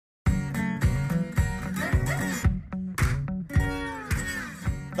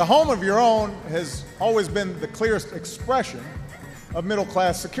The home of your own has always been the clearest expression of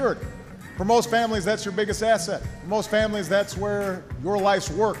middle-class security. For most families, that's your biggest asset. For most families, that's where your life's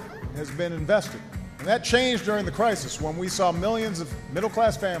work has been invested. And that changed during the crisis when we saw millions of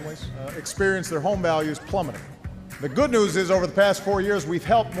middle-class families experience their home values plummeting. The good news is over the past 4 years, we've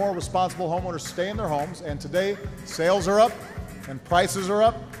helped more responsible homeowners stay in their homes, and today sales are up and prices are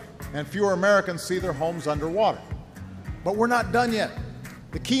up and fewer Americans see their homes underwater. But we're not done yet.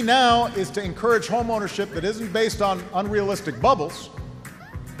 The key now is to encourage homeownership that isn't based on unrealistic bubbles,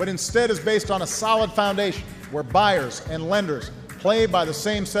 but instead is based on a solid foundation where buyers and lenders play by the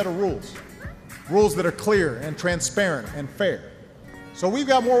same set of rules. Rules that are clear and transparent and fair. So we've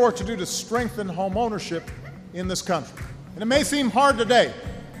got more work to do to strengthen homeownership in this country. And it may seem hard today,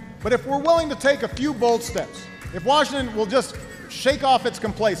 but if we're willing to take a few bold steps, if Washington will just shake off its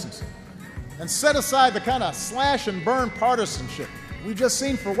complacency and set aside the kind of slash and burn partisanship we've just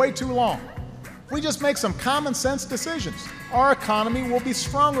seen for way too long, if we just make some common sense decisions, our economy will be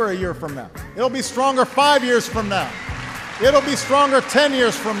stronger a year from now. It'll be stronger 5 years from now. It'll be stronger 10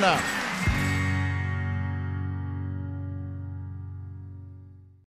 years from now.